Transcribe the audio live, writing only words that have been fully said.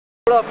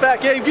What up,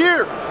 Fat Game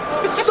Gear?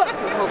 Suck it,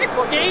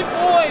 motherfucker. Game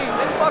Boy!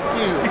 Fuck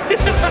you.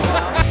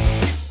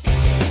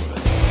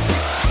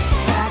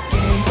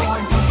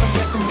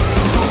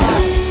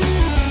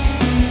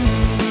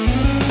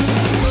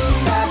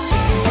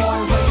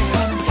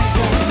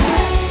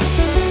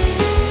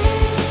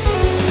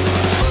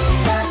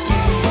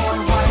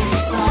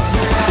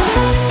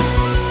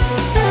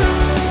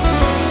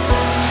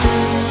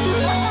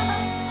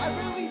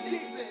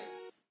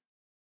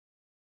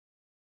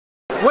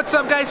 What's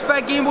up, guys?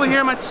 Phatgameboy here.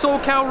 I'm at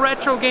SoCal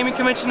Retro Gaming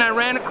Convention. I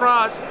ran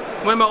across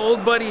one of my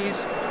old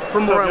buddies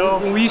from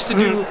when we used to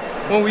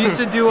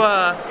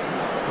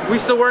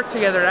work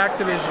together at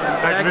Activision.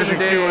 Back in the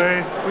day,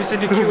 QA. We used to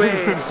do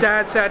QA.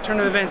 sad turn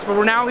of events. But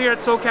we're now here at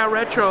SoCal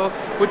Retro,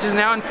 which is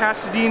now in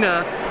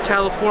Pasadena,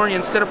 California,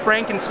 instead of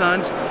Frank &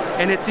 Sons,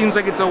 and it seems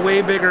like it's a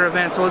way bigger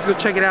event. So let's go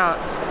check it out.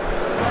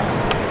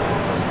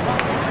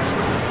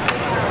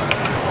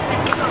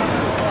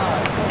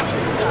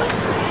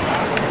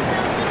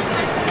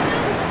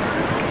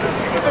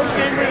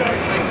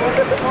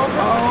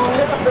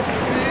 Oh,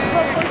 sick.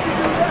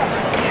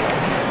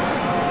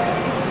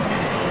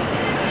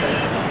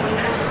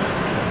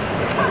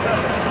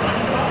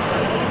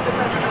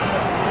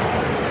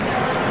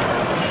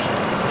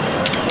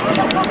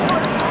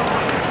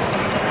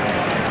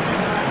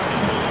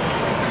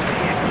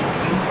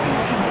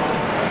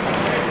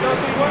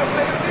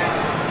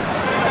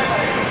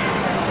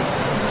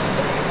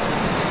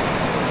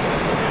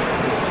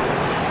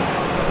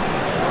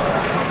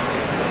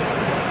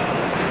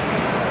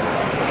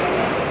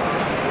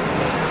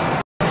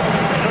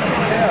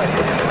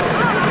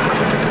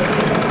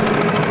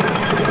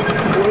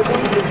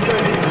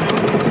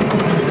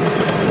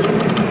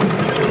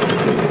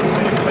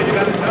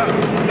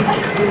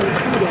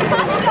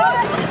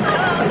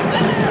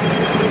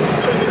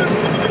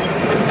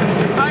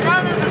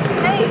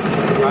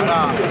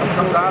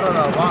 Comes out of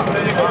the bottom.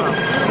 There you go.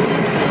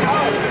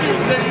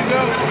 There you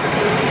go.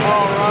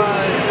 All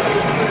right.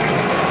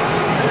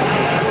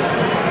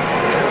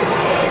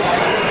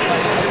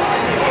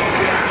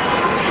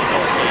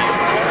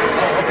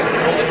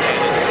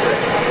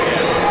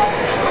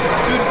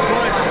 Dude, it's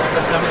wood.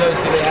 For some of those,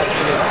 do they have to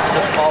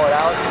just call it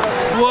out?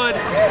 Wood.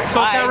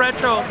 SoCal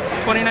Retro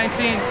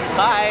 2019.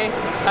 Hi.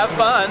 Have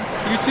fun.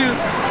 You too.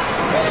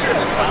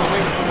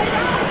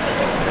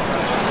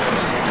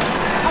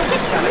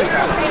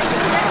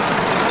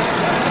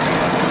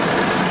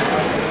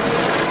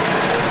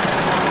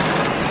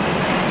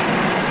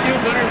 Steel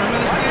Gunner, remember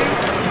this game?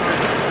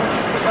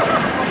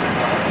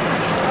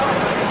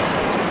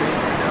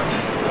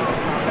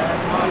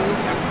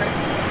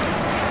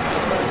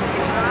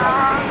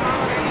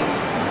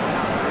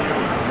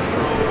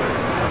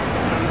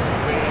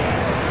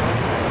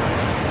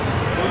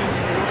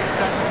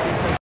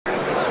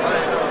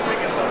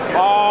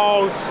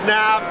 Oh,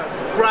 snap,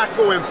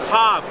 crackle, and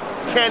pop.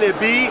 Can it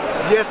be?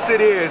 Yes,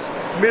 it is.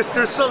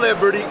 Mr.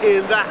 Celebrity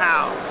in the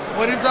house.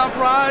 What is up,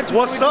 Raj?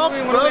 What's up,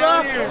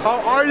 brother? How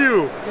are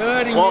you?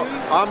 Good, and well, you?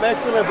 I'm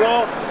excellent,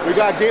 bro. We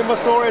got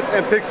Gamosaurus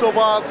and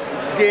Pixelbots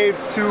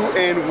games 2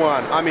 in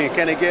 1. I mean,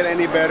 can it get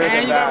any better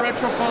than that? And you got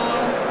Retro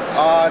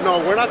Polo? No,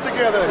 we're not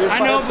together.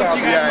 I know, but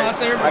you got him out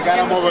there. I got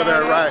him over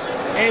there, right.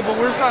 Hey, but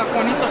where's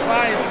Juanito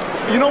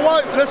 5? You know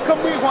what? Let's come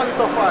meet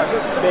Juanito 5.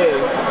 Let's meet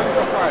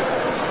Juanito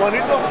 5.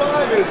 Juanito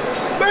 5 is,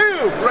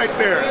 boom, right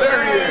there.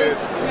 There he is.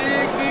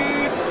 Sick,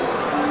 dude.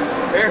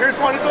 Hey, here's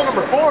Juanito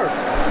number 4.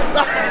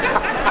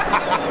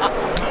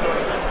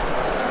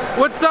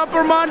 What's up,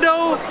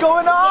 Armando? What's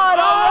going on?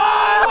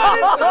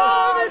 What's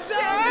up?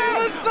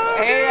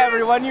 Hey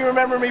everyone, you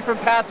remember me from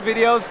past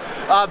videos,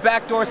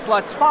 Backdoor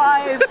Sluts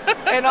 5,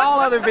 and all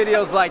other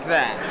videos like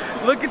that.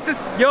 Look at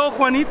this. Yo,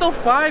 Juanito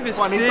 5 is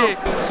sick.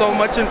 So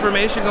much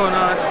information going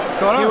on. What's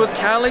going on? He with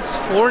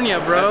California,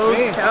 bros.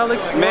 That's me.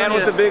 California. Man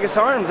with the biggest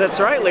arms, that's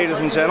right, ladies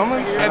and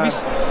gentlemen. Have you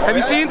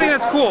seen anything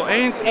that's cool?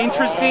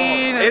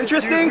 Interesting?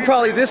 Interesting?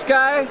 Probably this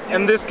guy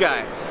and this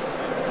guy.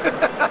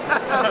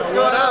 What's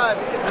going on?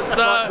 It's,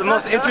 the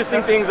most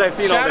interesting things I've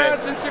seen all day.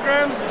 Shoutouts,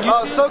 Instagrams.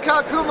 Oh,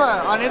 SoCal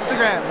Kuma on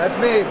Instagram. That's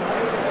me.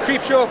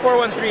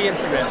 Creepshow413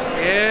 Instagram.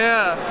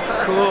 Yeah,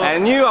 cool.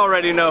 And you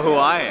already know who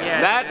I am.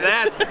 Yeah.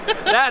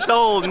 That's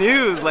old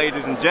news,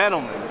 ladies and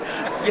gentlemen.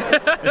 Hey,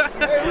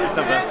 whose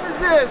dance is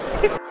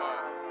this?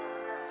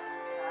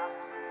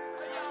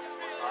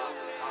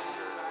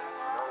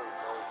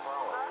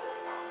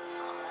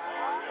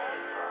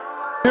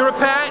 Here at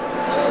Pat,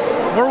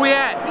 where are we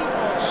at?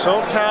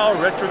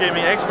 SoCal Retro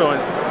Gaming Expo in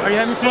Are you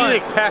having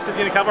scenic fun?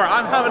 Pasadena, California.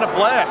 I'm having a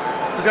blast.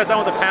 Just got done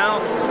with the panel,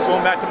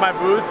 going back to my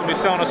booth and be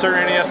selling a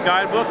certain NES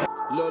guidebook.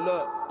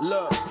 Look.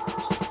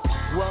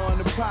 Raw in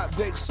the pot,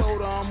 big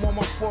soda, I'm on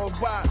my 4th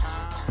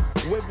box.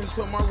 Whipping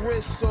till my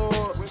wrist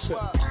sore.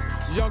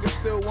 Youngest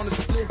still wanna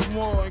sniff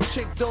more and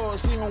kick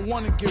doors. He don't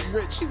wanna get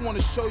rich, he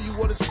wanna show you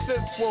what it's fit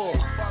for.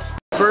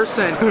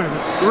 Person,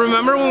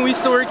 remember when we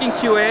used to work in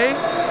QA?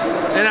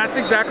 And that's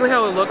exactly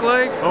how it looked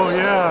like? Oh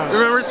yeah.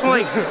 Remember it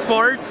smelled like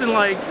farts and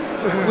like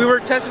we were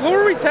testing. What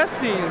were we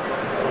testing?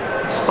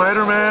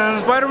 Spider-Man.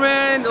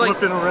 Spider-Man, like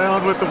flipping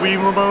around with the Wii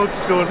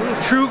remotes, going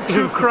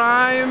True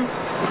Crime.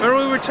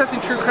 Remember we were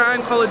testing True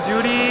Crime, Call of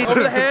Duty,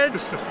 Over the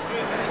Hedge.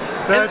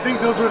 I think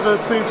those were the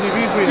same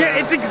TVs we had. Yeah,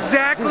 it's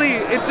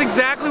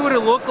exactly what it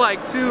looked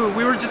like too.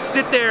 We were just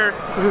sit there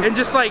and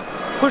just like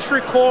push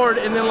record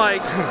and then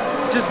like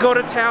just go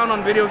to town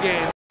on video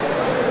games.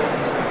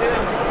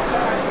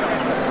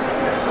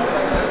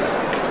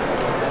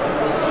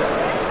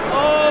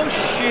 Oh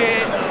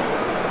shit!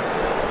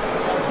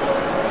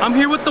 I'm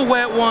here with the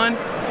wet one.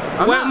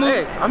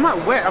 Hey, I'm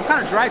not wet. I'm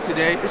kind of dry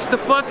today. It's the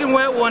fucking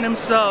wet one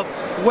himself.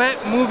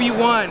 Wet Movie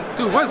One.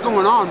 Dude, what's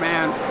going on,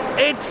 man?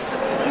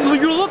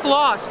 You look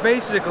lost,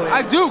 basically.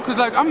 I do, cause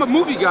like I'm a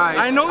movie guy.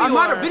 I know you I'm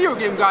not are. a video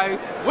game guy.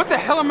 What the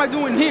hell am I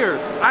doing here?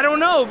 I don't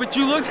know, but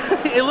you looked.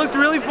 It looked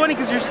really funny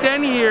because you're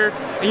standing here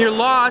and you're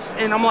lost,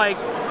 and I'm like,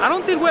 I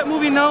don't think Wet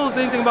Movie knows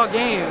anything about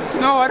games.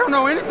 No, I don't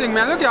know anything,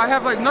 man. Look, I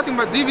have like nothing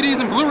but DVDs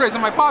and Blu-rays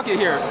in my pocket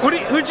here.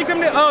 Who'd you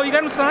come to? Oh, you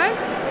got him signed?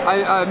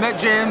 I met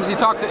James.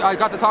 I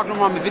got to talk to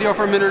him on the video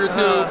for a minute or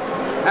two.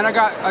 And I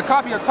got a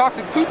copy of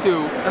Toxic Tutu.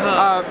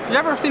 You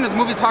ever seen the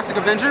movie Toxic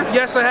Avenger?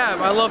 Yes, I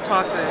have. I love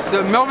Toxic.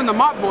 The Melvin the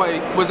Mop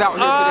Boy was out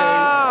here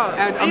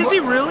today. And is he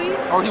really?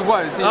 Oh, he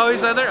was.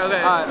 He's out there?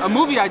 Okay. A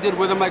movie I did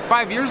with him like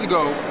 5 years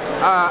ago,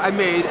 I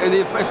made, and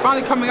it's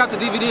finally coming out to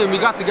DVD, and we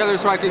got together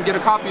so I can get a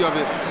copy of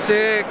it.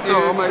 Sick, dude,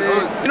 so I'm like,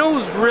 sick. You know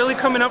who's really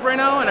coming up right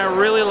now, and I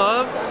really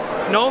love?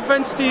 No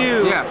offense to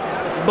you. Yeah.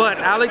 But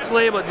Alex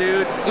Leba,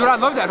 dude. Dude, I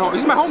love that homie.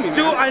 He's my homie, man.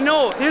 Dude, I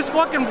know. His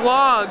fucking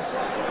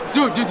vlogs.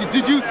 Dude, did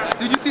you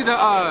see the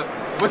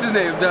what's his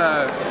name?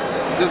 The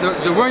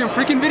William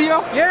Freakin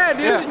video? Yeah,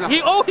 dude. Yeah, no. He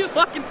always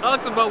fucking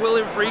talks about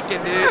William Freakin,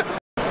 dude.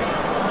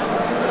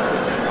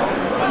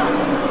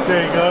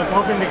 There you go. I was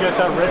hoping to get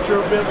that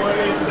retro bit one,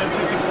 that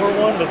 64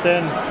 one, but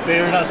then they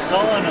are not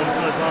selling them,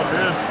 so it's all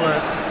this.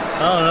 But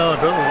I don't know.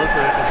 It doesn't look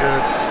like it's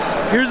good.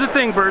 Here's the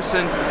thing,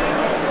 Burson.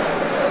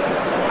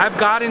 I've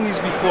gotten these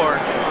before.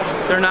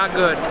 They're not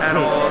good at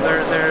all.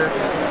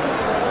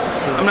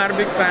 I'm not a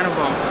big fan of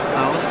them.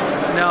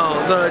 No,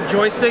 the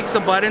joysticks, the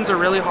buttons are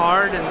really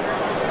hard, and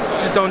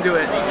just don't do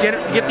it.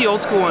 Get the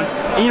old school ones.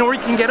 And you know where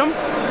you can get them?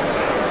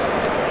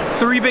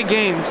 3-Bit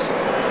Games.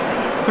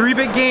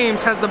 3-Bit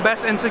Games has the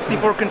best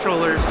N64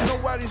 controllers. I know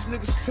why these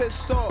niggas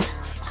pissed off.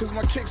 Cause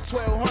my kicks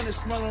 1200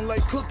 smelling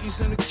like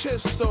cookies in the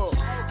kid store.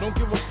 Don't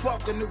give a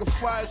fuck, a nigga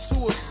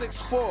 5'2" or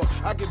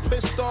 6'4". I get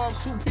pissed off,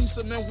 2-piece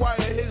and then wire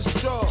his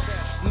jaw.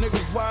 Nigga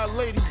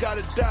violate, he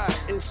gotta die,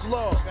 it's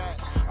law.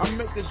 I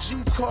make a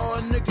G call, a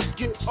nigga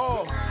get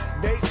off.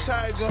 Bay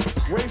Tiger,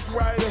 Rafe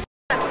Rider.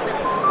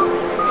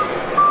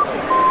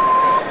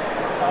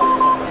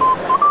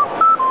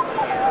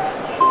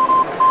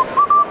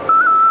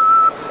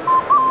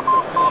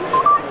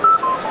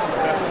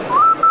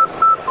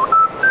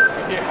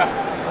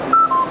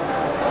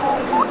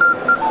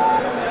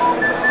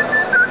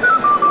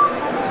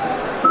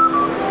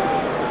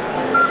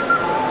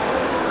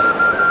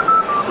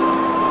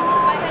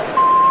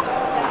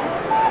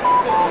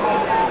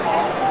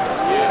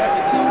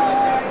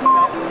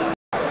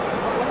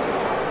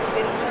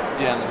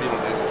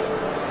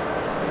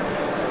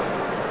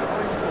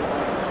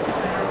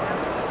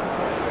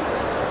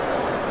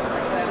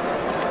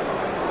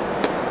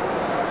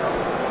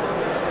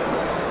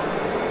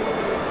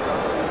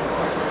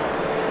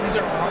 These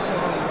are awesome.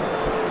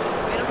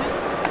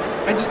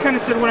 I just kind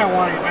of said what I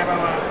wanted.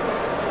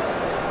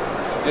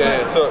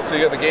 Yeah, so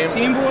you got the Game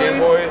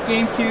Boy,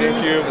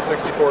 GameCube, the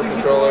 64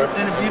 controller,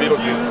 and a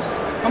Beetlejuice.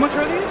 How much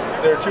are these?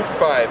 They're 2 for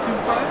 $5. 2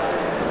 for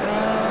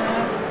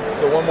 $5?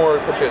 So one more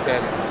put you at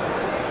 10.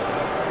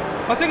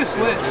 I'll take a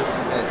Switch.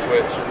 And a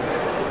Switch.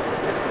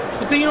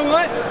 But then you know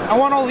what? I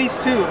want all these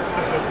too.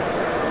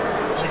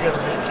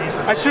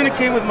 I shouldn't have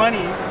came with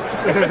money.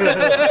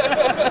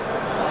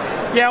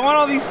 Yeah, I want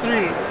all these 3.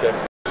 Okay.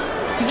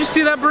 Did you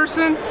see that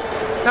person?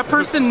 That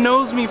person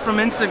knows me from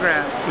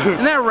Instagram.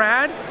 Isn't that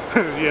rad?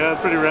 Yeah,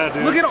 that's pretty rad,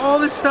 dude. Look at all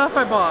this stuff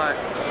I bought.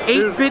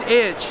 8-bit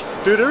itch.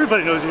 Dude,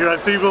 everybody knows you here. I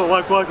see people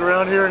walk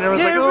around here and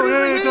everyone's like, oh,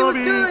 hey, what's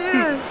good?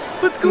 Yeah.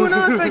 What's going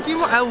on,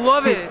 Phatgameboy? I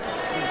love it.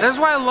 That's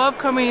why I love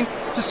coming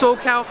to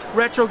SoCal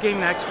Retro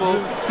Gaming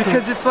Expo,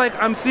 because it's like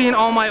I'm seeing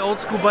all my old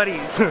school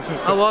buddies.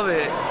 I love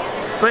it.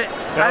 But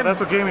yeah, that's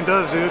what gaming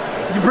does, dude.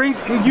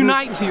 It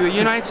unites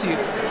you.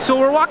 So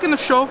we're walking the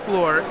show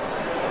floor,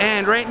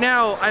 and right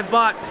now I've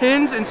bought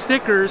pins and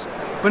stickers,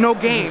 but no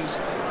games.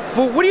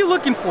 What are you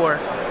looking for?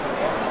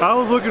 I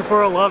was looking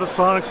for a lot of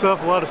Sonic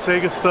stuff, a lot of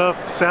Sega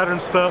stuff, Saturn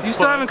stuff. You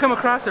still haven't come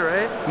across it,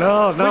 right?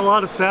 No, not a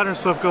lot of Saturn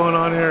stuff going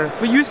on here.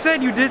 But you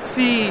said you did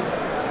see,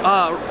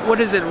 what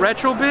is it,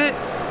 RetroBit?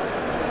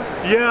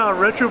 Yeah,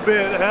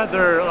 RetroBit had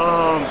their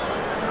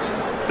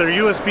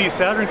USB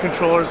Saturn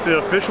controllers, the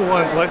official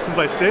ones licensed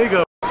by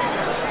Sega.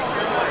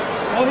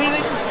 Oh, here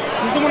they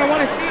This is the one I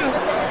wanted too.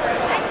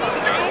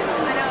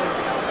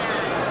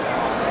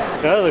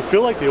 Yeah, they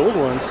feel like the old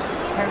ones.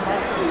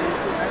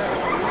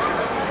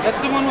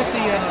 That's the one with the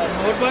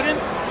mode button?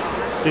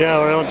 Yeah,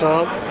 right on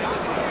top.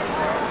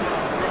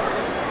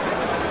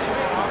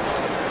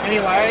 Any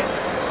light?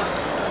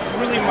 It's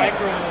really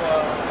micro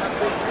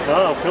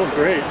Oh, it feels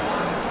great.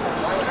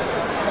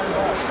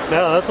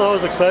 Yeah, that's why I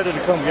was excited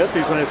to come get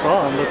these when I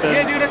saw them. But then...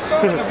 Yeah, dude, I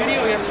saw like a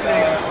video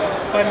yesterday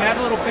by Mad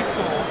Little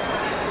Pixel.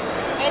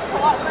 It's a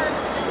lot for...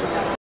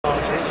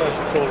 Dreamcast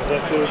controllers,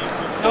 that too.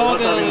 Oh,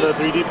 the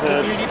 3D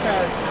pads. The 3D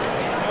pads.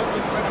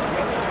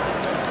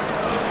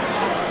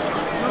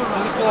 What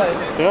does it feel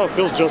like? Yeah, it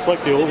feels just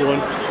like the old one.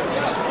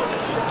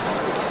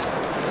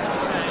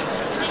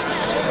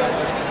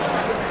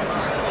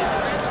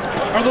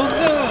 Are those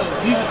the...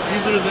 These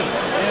are the...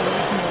 Yeah, those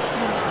are cool.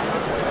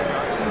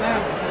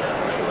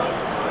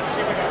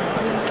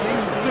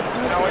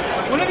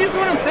 When are these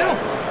going on sale?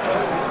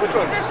 Which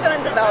ones? These are still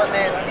in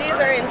development. These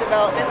are in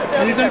development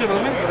still. These are in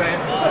development? Okay.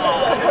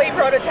 Complete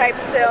prototype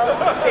still,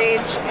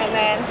 stage, and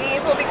then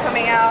these will be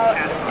coming out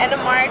end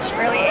of March,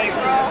 early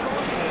April.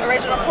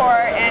 Original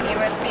port and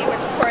USB,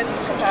 which of course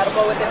is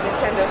compatible with the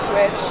Nintendo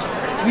Switch.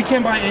 We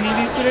can't buy any of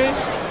these today?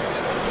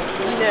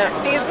 No,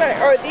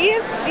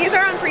 these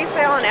are on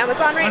pre-sale on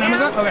Amazon right now.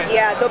 Amazon? Okay.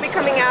 Yeah, they'll be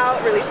coming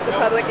out, released to the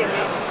public in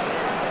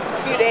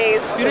a few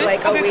days to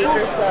like a week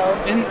or so.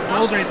 And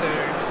those right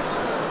there.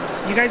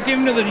 You guys gave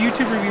them to the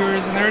YouTube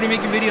reviewers, and they're already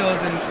making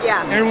videos, and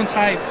everyone's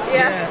hyped.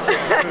 Yeah.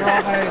 They're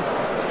all hyped.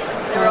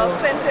 They're all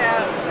sent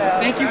out. So.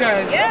 Thank you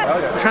guys. Yeah.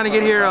 We're trying to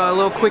get here a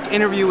little quick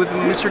interview with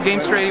Mr.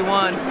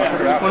 Gamester81,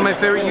 one of my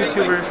favorite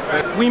YouTubers.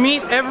 We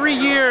meet every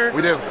year.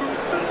 We do.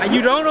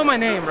 You don't know my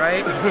name,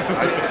 right?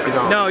 You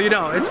don't. No, you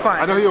don't. It's fine.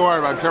 I know who you are,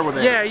 but I'm terrible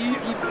with names.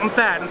 Yeah, I'm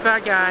fat. I'm a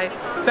fat guy.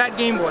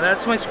 Phatgameboy.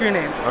 That's my screen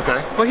name.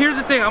 Okay. But here's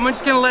the thing. I'm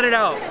just gonna let it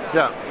out.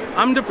 Yeah.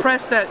 I'm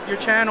depressed that your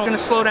channel is gonna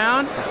slow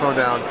down. I'm slowing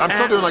down. I'm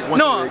still doing like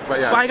once a week, but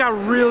yeah. But I got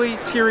really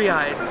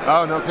teary-eyed.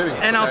 Oh, no kidding.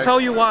 And I'll tell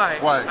you why.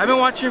 Why? I've been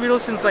watching your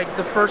videos since like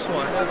the first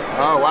one.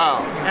 Oh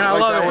wow. And I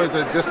love it. That was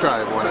a disk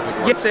drive one, I think.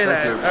 You can't say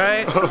that, all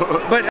right?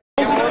 But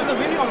there's a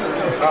video on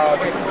this.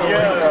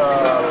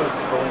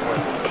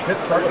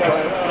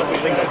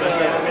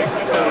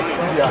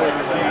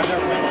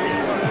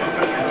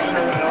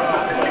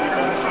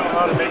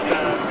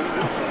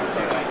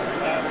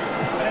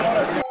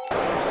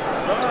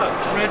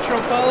 Retro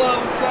Polo,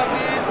 what's up,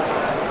 man?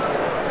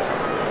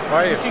 Where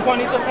are you? You see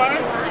Juanito 5?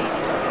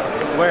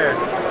 Where?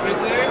 Right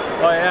there.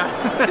 Oh yeah.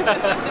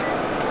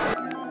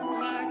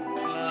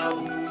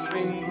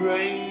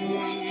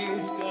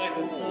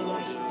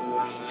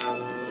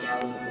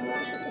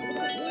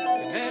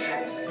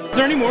 Is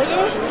there any more of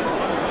those?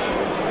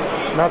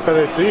 Not that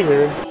I see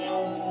here.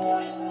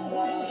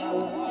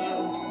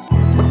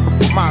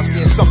 Reminds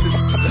me of something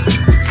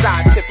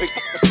scientific.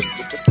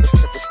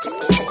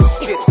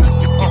 Shit.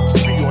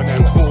 Be on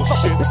that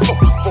bullshit.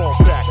 Fall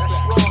back.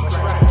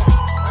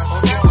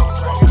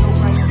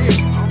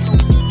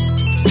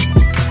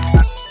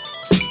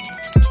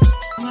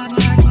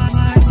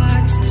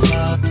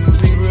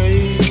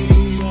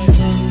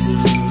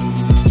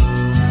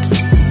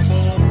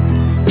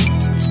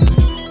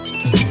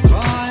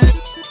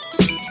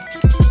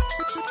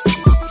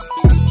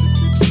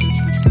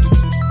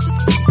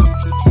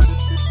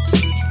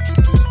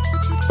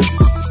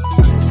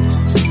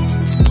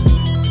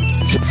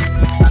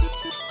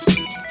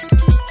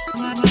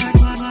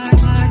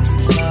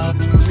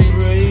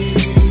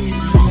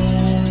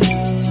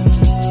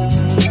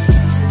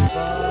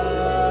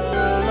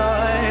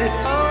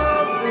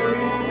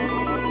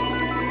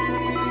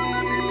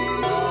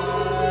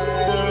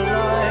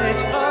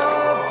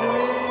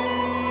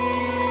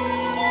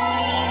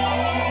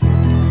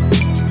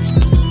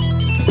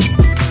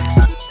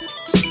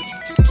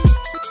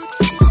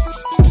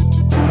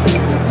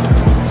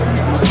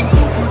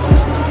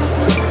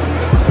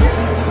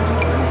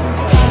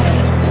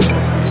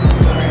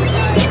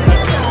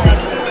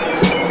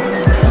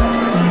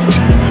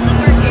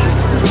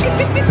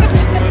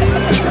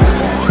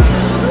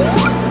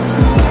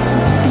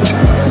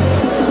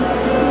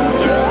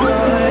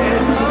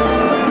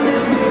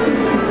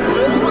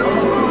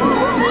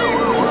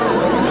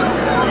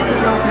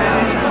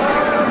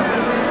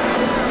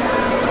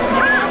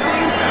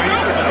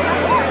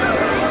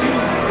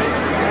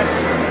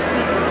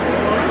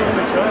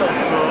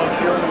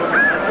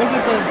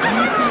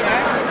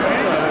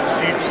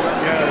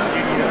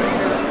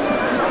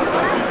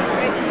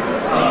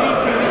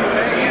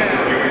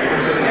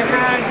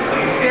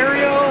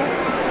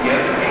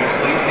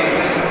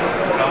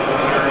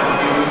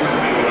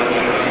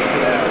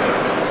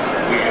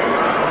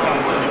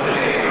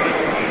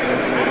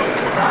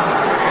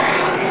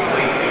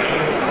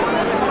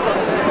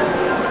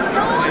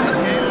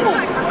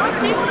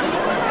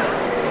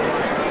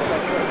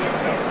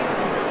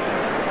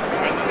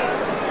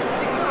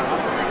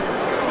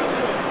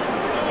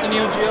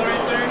 Neo Geo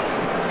right there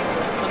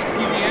on the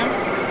PVM.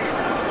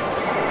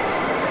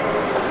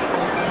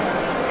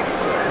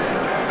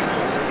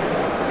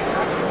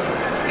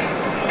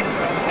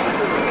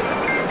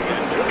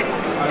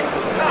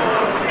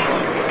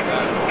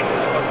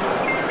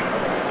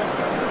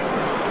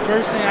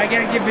 Personally, I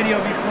gotta get video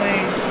of you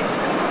playing.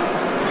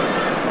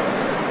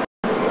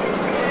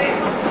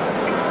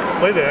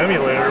 Play the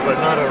emulator, but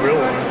not a real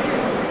one.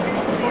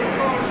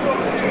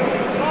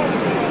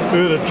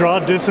 Ooh, the draw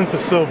distance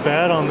is so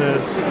bad on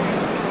this.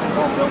 It's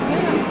all built in.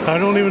 I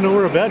don't even know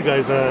where a bad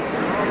guy's at.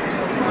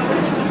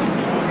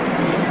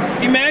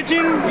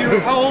 Imagine you're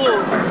how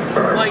old?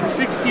 Like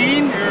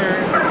 16, or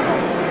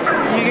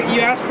you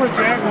ask for a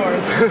Jaguar.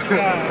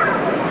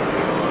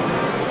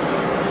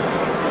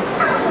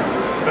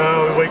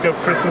 We wake up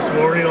Christmas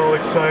morning all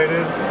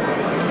excited.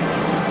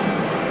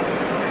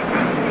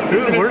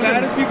 Is it as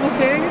bad as people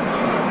say?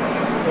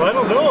 Well, I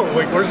don't know.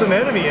 Like, where's an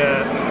enemy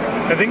at?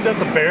 I think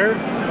that's a bear.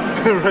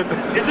 Right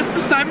there. Is this the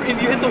sign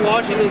if you hit the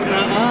watch it goes,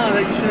 nah,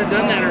 that you should have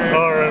done that already?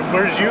 Alright,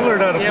 where did you learn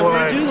how to fly? Yeah,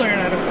 where did you learn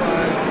how to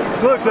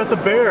fly? Look, that's a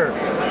bear.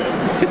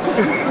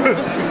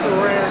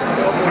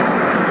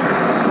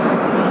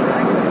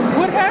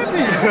 What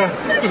happened?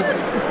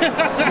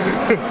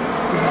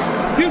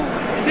 Dude,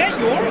 is that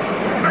yours?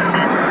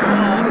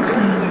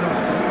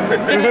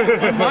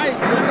 Mike.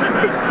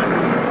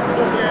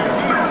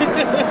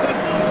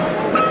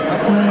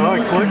 Oh, I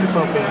collected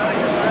something.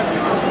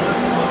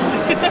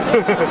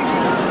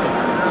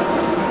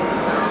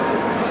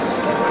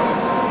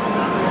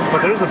 But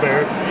there's a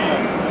bear.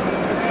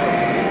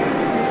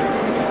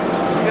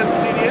 You got the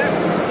CDX?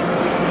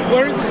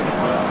 Where is it?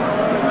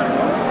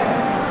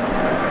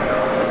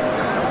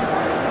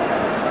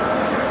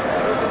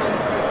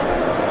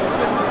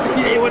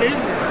 Yeah, what is it?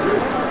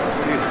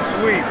 It's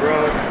sweet, bro.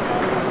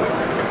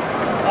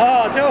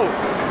 Oh, dope.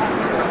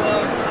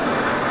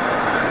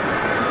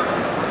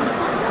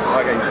 Oh, I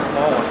got a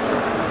small one.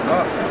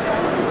 Oh.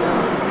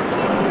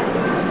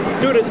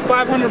 Dude, it's $500.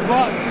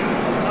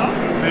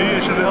 See,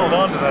 you should have held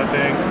on to that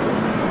thing.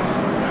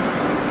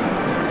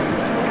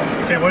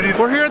 Okay, what do you...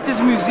 We're here at this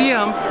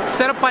museum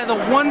set up by the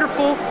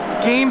wonderful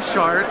Game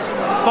Sharks.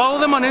 Follow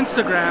them on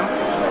Instagram.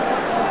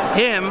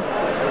 Him.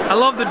 I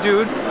love the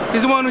dude.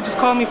 He's the one who just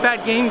called me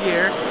Fat Game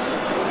Gear.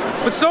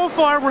 But so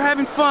far, we're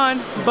having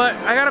fun, but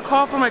I got a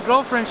call from my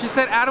girlfriend. She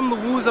said Adam the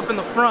Woo's up in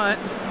the front.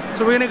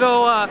 So we're gonna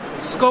go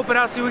scope it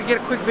out, see if we can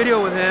get a quick video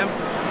with him.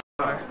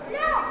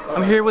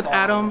 I'm here with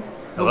Adam.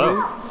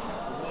 Hello.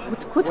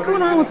 What's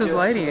going on with this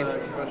lighting? I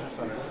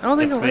don't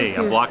think it's me.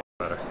 I'm blocking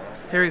better.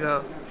 Here we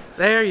go.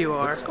 There you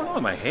are. What's going on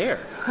with my hair?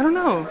 I don't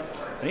know.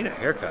 I need a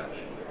haircut.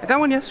 I got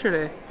one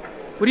yesterday.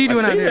 What are you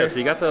doing out here? This.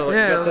 You got the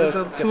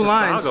the two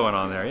lines going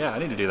on there. Yeah, I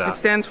need to do that. It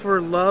stands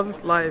for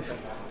love, life.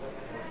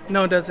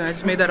 No, it doesn't. I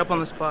just made that up on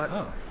the spot.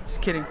 Oh.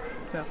 Just kidding.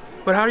 No.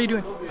 But how are you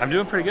doing? I'm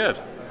doing pretty good.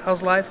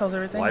 How's life? How's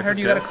everything? Life I heard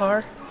you good. got a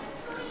car.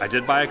 I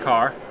did buy a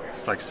car.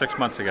 It's like 6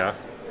 months ago.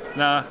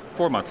 Nah,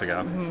 4 months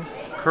ago.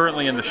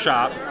 Currently in the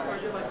shop.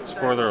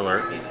 Spoiler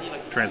alert.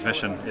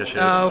 Transmission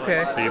issues. Oh,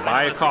 okay. So you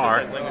buy a car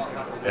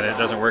and it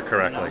doesn't work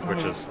correctly,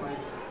 which is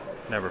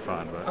never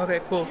fun. But okay,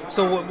 cool.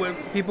 So what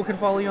people can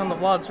follow you on the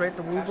vlogs, right?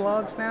 The Woo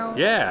vlogs now?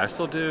 yeah, I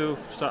still do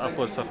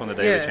upload stuff on the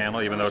daily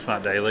channel, even though it's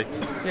not daily.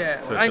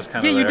 Yeah. So it's just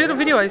kind of you did a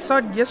video. I saw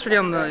it yesterday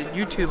on the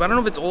YouTube. I don't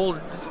know if it's old.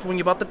 It's when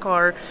you bought the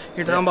car.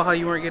 You're talking about how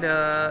you weren't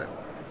gonna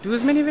do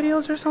as many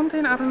videos or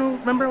something. I don't know.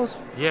 Remember, I was.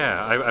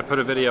 Yeah, I put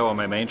a video on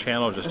my main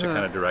channel just to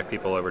kind of direct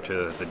people over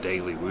to the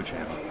daily Woo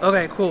channel.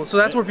 Okay, cool. So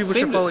that's where people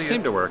should follow you.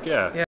 Seemed to work,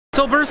 yeah.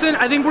 So Burson,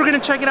 I think we're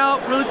gonna check it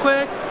out really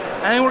quick.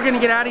 I think we're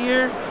gonna get out of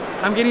here.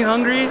 I'm getting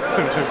hungry.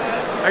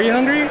 Are you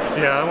hungry?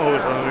 Yeah, I'm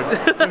always hungry.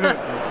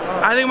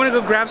 I think I'm gonna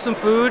go grab some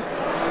food.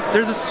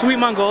 There's a sweet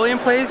Mongolian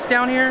place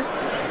down here.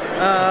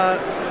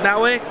 That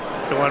way.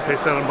 Don't want to pay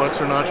 $7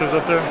 for nachos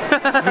up there?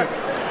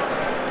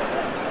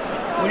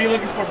 What are you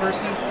looking for,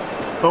 Burson?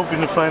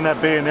 Hoping to find that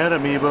bayonet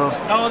amiibo.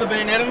 Oh, the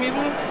bayonet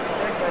amiibo?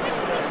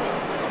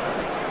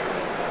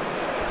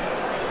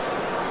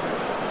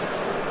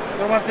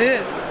 What about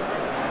this?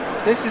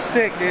 This is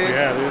sick, dude.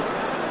 Yeah, dude.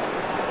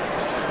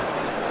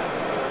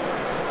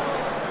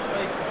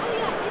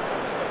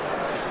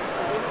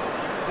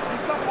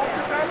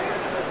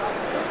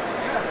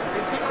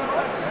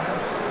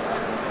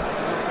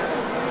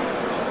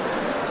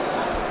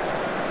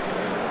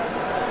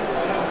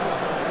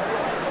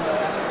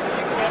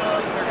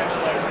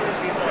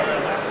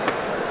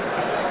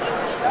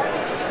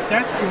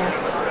 That's cool.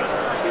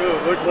 Dude,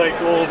 it looks like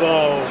old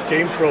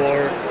Game Pro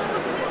art.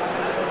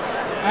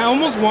 I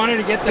almost wanted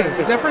to get that.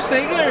 Is that for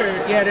Sega or?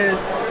 Yeah, it is.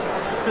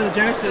 For the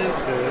Genesis.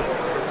 Yeah.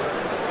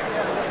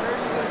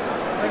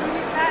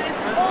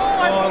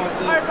 Oh, I want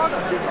this.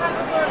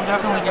 I'm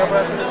definitely getting it.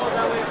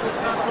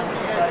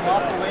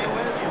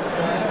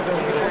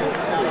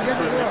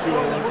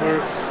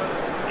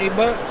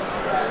 $8.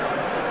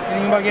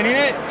 Anything about getting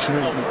it?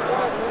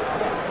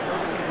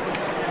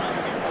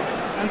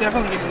 I'm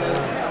definitely getting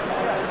it.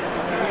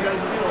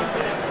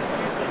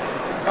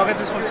 I'll get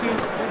this one too.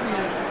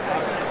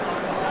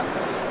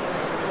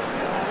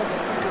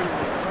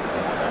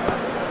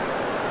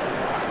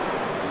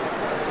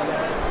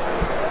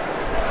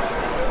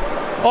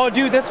 Oh,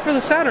 dude, that's for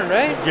the Saturn,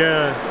 right?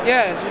 Yeah.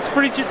 Yeah, it's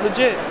pretty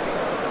legit.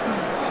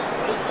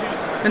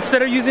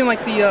 Instead of using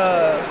like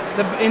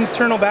the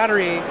internal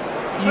battery,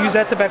 you use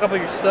that to back up all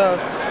your stuff.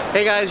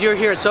 Hey guys, you're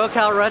here at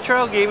SoCal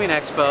Retro Gaming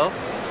Expo.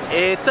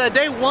 It's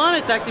day one.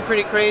 It's actually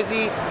pretty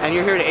crazy, and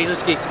you're here at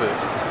Ageless Geeks booth.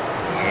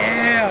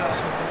 Yeah.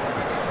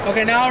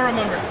 Okay, now I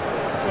remember.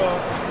 Well,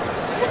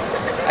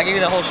 I I give you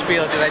the whole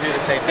spiel because I do the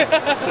same thing.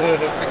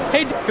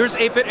 Hey, here's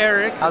 8-Bit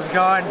Eric. How's it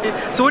going?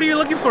 So what are you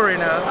looking for right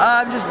now?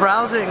 I'm just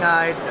browsing.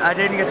 I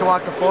didn't get to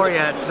walk the floor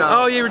yet, so.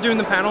 Oh, you were doing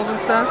the panels and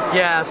stuff?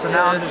 Yeah, so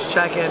now I'm just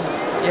checking,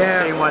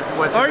 seeing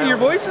what's Are your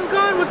voice is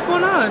gone? What's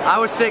going on? I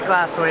was sick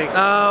last week.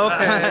 Oh,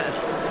 okay.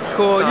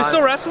 Cool. So you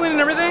still wrestling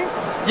and everything?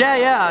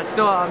 Yeah.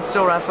 I'm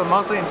still wrestling,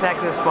 mostly in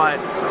Texas, but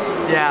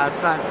yeah,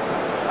 it's not.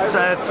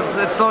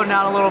 It's slowing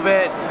down a little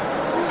bit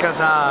because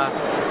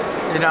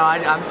you know,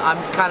 I'm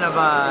kind of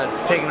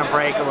taking a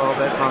break a little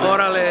bit from it.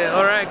 Orale.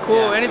 All right,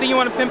 cool. Yeah. Anything you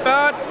want to pimp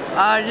out?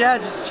 Yeah,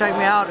 just check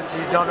me out if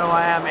you don't know who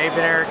I am.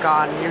 8-Bit Eric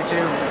on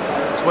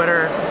YouTube,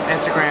 Twitter,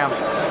 Instagram.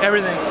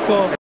 Everything.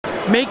 Cool.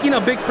 Making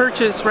a big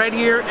purchase right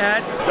here at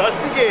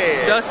Dusty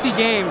Games. Dusty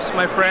Games,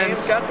 my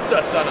friends. Games got the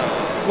dust on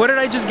them. What did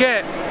I just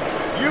get?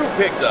 You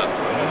picked up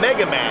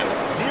Mega Man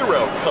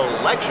Zero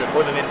Collection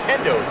for the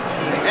Nintendo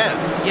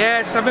DS.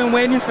 Yes, I've been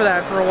waiting for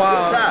that for a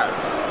while. This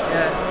has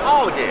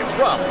all the games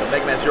from the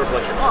Mega Man Zero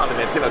Collection on the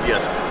Nintendo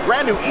DS.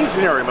 Brand new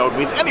e-scenario mode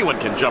means anyone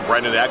can jump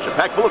right into action.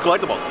 Packed full of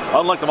collectibles.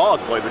 Unlock them all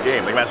as you play the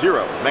game. Mega Man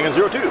Zero, Mega Man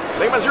Zero 2,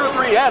 Mega Man Zero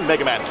 3, and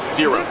Mega Man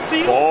Zero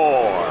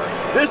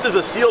 4. This is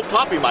a sealed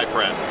copy, my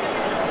friend.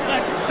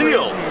 That's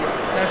sealed.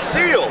 That's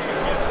sealed.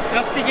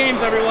 Dusty Games,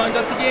 everyone.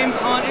 Dusty Games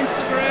on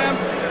Instagram.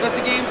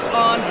 Dusty Games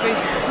on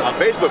Facebook. On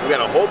Facebook, we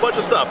got a whole bunch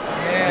of stuff.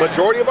 Yeah.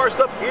 Majority of our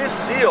stuff is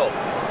sealed.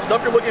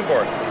 Stuff you're looking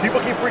for.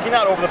 People keep freaking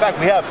out over the fact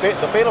we have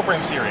the Fatal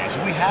Frame series.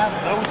 We have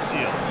those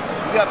sealed.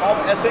 We got all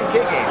the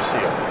SNK games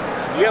sealed.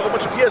 We have a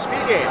bunch of PSP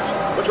games.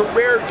 A bunch of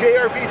rare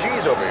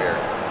JRPGs over here.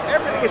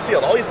 Everything is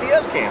sealed. All these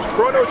DS games.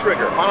 Chrono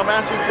Trigger, Final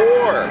Fantasy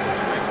 4.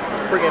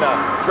 Freaking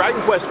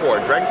Dragon Quest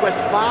 4, Dragon Quest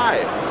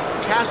 5.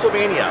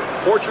 Castlevania,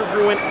 Orchard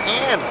Ruin,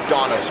 and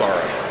Dawn of Sorrow.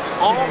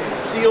 All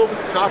sealed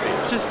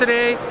copies. Just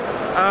today,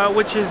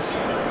 which is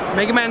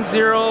Mega Man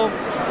Zero,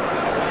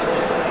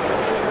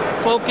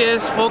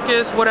 Focus,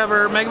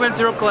 whatever, Mega Man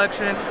Zero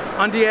Collection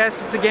on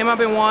DS. It's a game I've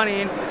been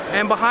wanting.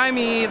 And behind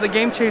me, the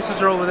Game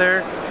Chasers are over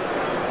there.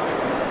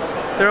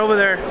 They're over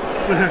there.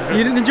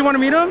 Did you want to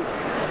meet them?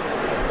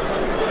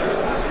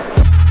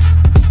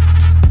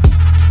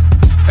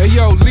 Hey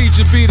yo,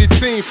 Legion be the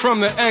team from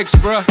the X,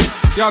 bruh.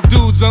 Y'all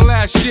dudes on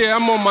last year,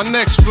 I'm on my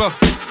next floor.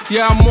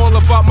 Yeah, I'm all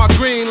about my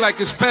green like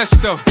it's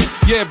pesto.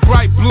 Yeah,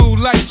 bright blue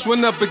lights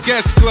when up it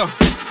gets glow.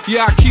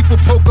 Yeah, I keep a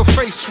poker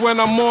face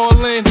when I'm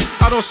all in.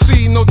 I don't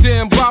see no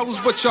damn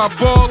bottles, but y'all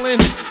ballin'.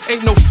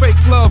 Ain't no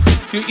fake love,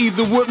 you're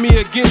either with me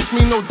or against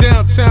me. No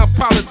downtown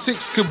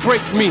politics could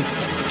break me.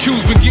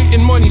 Q's been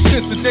getting money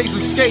since the days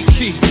of Skate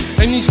Key.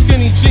 And these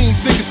skinny jeans,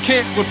 niggas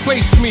can't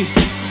replace me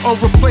or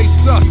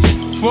replace us.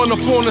 Run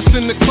up on us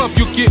in the club,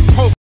 you get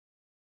poked.